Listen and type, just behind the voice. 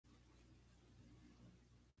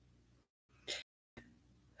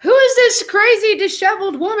this crazy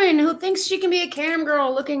disheveled woman who thinks she can be a cam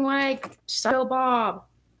girl looking like Psycho Bob.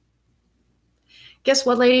 Guess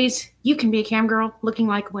what, ladies? You can be a cam girl looking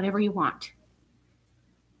like whatever you want.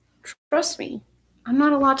 Trust me, I'm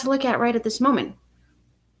not a lot to look at right at this moment.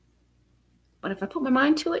 But if I put my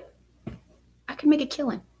mind to it, I can make a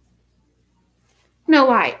killing. No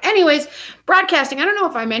lie. Anyways, broadcasting. I don't know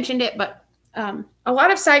if I mentioned it, but a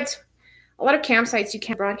lot of sites, a lot of campsites, you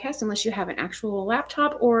can't broadcast unless you have an actual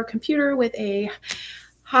laptop or a computer with a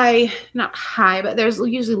high, not high, but there's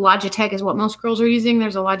usually Logitech is what most girls are using.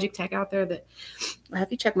 There's a Logitech out there that, if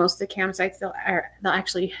you check most of the campsites, they'll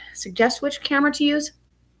actually suggest which camera to use.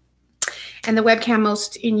 And the webcam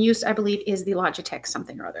most in use, I believe, is the Logitech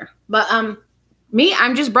something or other. But me,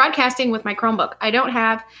 I'm just broadcasting with my Chromebook. I don't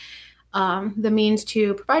have the means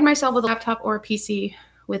to provide myself with a laptop or a PC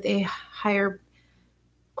with a higher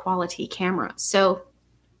quality camera. So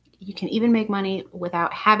you can even make money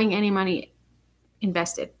without having any money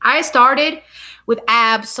invested. I started with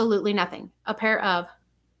absolutely nothing. A pair of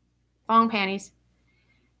thong panties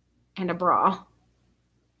and a bra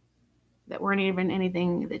that weren't even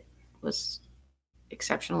anything that was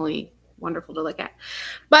exceptionally wonderful to look at.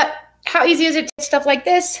 But how easy is it to do stuff like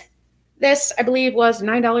this? This, I believe, was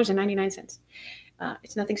 $9.99.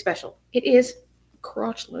 It's nothing special. It is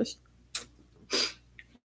crotchless.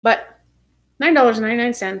 But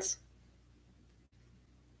 $9.99,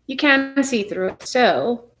 you can see through it.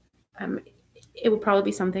 So it would probably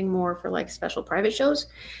be something more for like special private shows.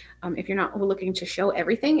 If you're not looking to show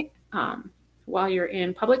everything while you're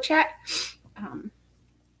in public chat.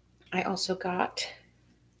 I also got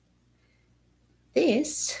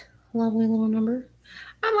this lovely little number.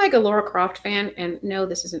 I'm like a Laura Croft fan, and no,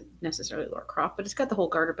 this isn't necessarily Laura Croft, but it's got the whole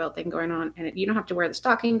garter belt thing going on, and you don't have to wear the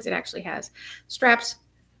stockings. It actually has straps.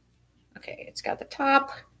 Okay, it's got the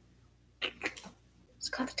top. It's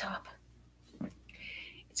got the top.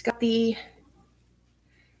 It's got the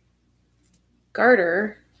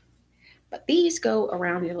garter, but these go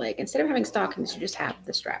around your leg. Instead of having stockings, you just have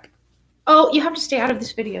the strap. Oh, you have to stay out of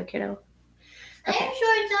this video, kiddo. Okay. Are you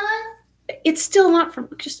sure it's on? It's still not from,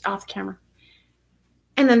 just off the camera.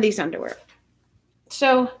 And then these underwear.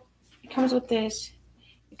 So it comes with this.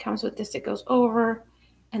 It comes with this. It goes over.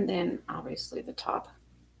 And then obviously the top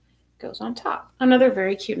goes on top. Another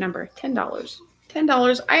very cute number, $10.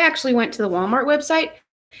 $10. I actually went to the Walmart website.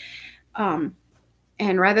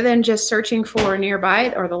 And rather than just searching for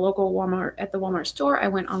nearby or the local Walmart at the Walmart store, I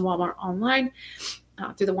went on Walmart online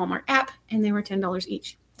through the Walmart app, and they were $10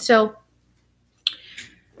 each. So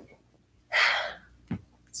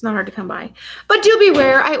it's not hard to come by. But do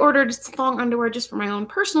beware, I ordered thong underwear just for my own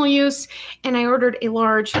personal use, and I ordered a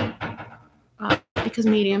large because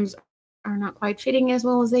mediums are not quite fitting as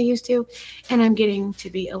well as they used to, and I'm getting to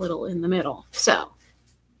be a little in the middle. So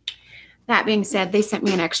that being said, they sent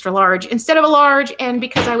me an extra large instead of a large, and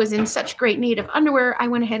because I was in such great need of underwear, I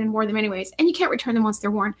went ahead and wore them anyways, and you can't return them once they're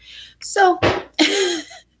worn. So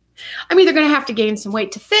I'm either going to have to gain some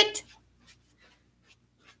weight to fit.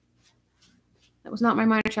 That was not my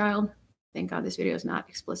minor child. Thank God this video is not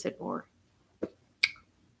explicit or...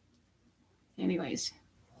 Anyways.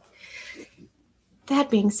 That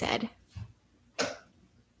being said,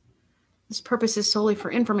 this purpose is solely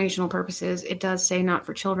for informational purposes. It does say not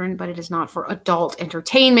for children, but it is not for adult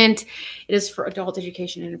entertainment. It is for adult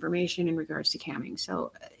education and information in regards to camming.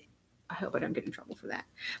 So I hope I don't get in trouble for that.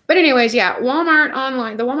 But anyways, yeah, Walmart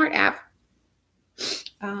online, the Walmart app.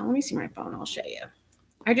 Let me see my phone. I'll show you.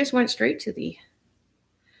 I just went straight to the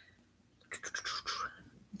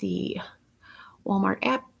Walmart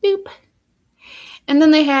app. Boop. And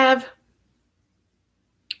then they have,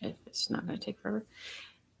 if it's not going to take forever,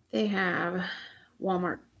 they have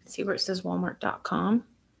Walmart. See where it says walmart.com.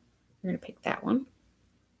 You're going to pick that one.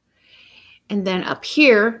 And then up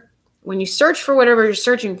here, when you search for whatever you're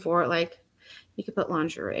searching for, like you could put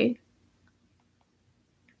lingerie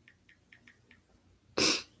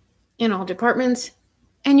in all departments,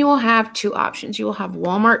 and you will have two options. You will have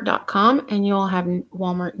walmart.com and you will have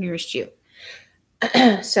Walmart nearest you.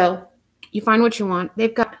 So you find what you want.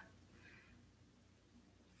 They've got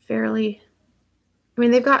they've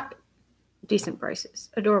got decent prices,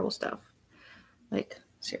 adorable stuff. Like,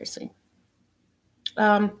 seriously.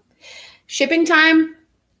 Shipping time,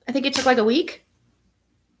 I think it took like a week.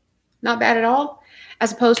 Not bad at all.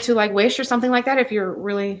 As opposed to like Wish or something like that. If you're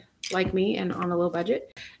really like me and on a low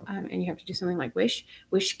budget and you have to do something like Wish.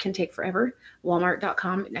 Wish can take forever.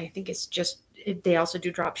 Walmart.com, and I think it's just, they also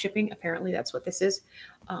do drop shipping. Apparently that's what this is.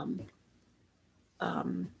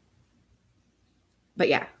 But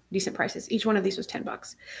yeah, decent prices. Each one of these was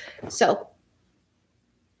 $10. So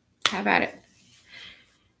have at it.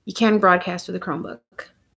 You can broadcast with a Chromebook.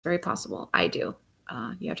 Very possible. I do.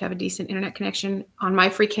 You have to have a decent internet connection. On my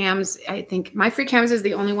free cams, I think my free cams is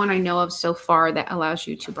the only one I know of so far that allows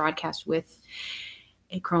you to broadcast with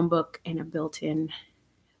a Chromebook and a built-in,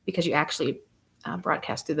 because you actually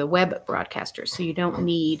broadcast through the web broadcaster, so you don't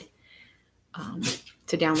need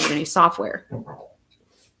to download any software.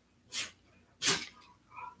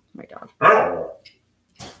 My dog.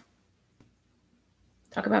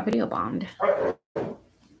 Talk about video bombed.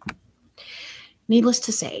 Needless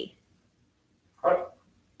to say.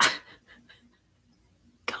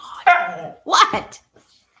 God. What?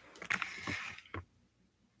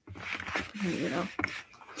 You know.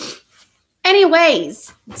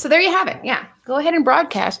 Anyways, so there you have it. Yeah, go ahead and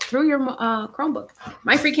broadcast through your Chromebook.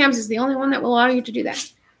 My free cams is the only one that will allow you to do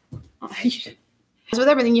that. As with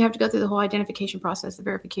everything, you have to go through the whole identification process, the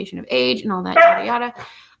verification of age and all that, yada, yada.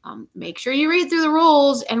 Make sure you read through the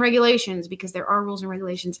rules and regulations, because there are rules and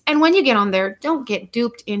regulations. And when you get on there, don't get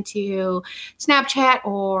duped into Snapchat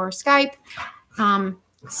or Skype.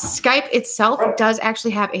 Skype itself does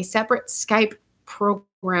actually have a separate Skype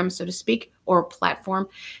program, so to speak, or platform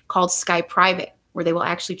called Skype Private, where they will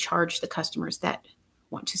actually charge the customers that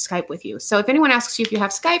want to Skype with you. So if anyone asks you if you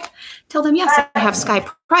have Skype, tell them, yes, I have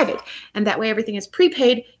Skype Private. And that way everything is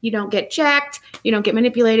prepaid. You don't get jacked. You don't get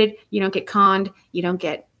manipulated. You don't get conned. You don't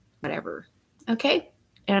get whatever. Okay?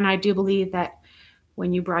 And I do believe that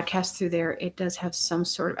when you broadcast through there, it does have some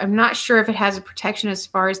sort of, I'm not sure if it has a protection as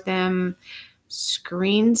far as them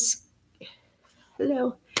screens.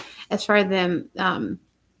 Hello. As far as them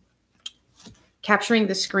capturing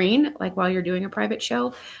the screen, like while you're doing a private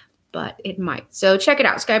show, but it might. So check it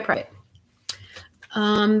out, Skype Private.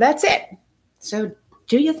 That's it. So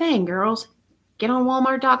do your thing, girls. Get on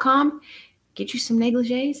Walmart.com. Get you some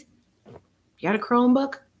negligees. You got a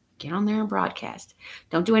Chromebook? Get on there and broadcast.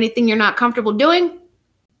 Don't do anything you're not comfortable doing.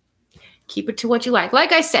 Keep it to what you like.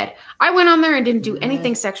 Like I said, I went on there and didn't do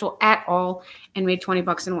anything sexual at all and made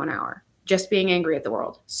 $20 in 1 hour, just being angry at the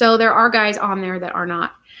world. So there are guys on there that are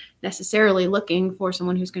not necessarily looking for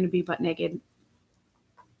someone who's going to be butt naked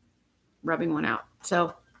rubbing one out.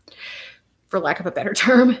 So for lack of a better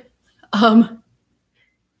term,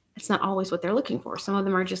 it's not always what they're looking for. Some of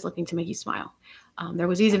them are just looking to make you smile. There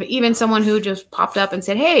was even someone who just popped up and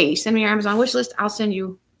said, hey, send me your Amazon wish list. I'll send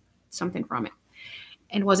you something from it.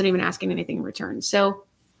 And wasn't even asking anything in return. So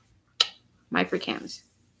my free cams.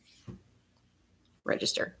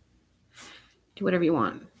 Register. Do whatever you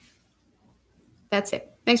want. That's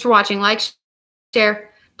it. Thanks for watching. Like,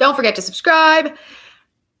 share. Don't forget to subscribe.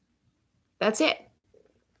 That's it.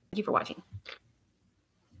 Thank you for watching.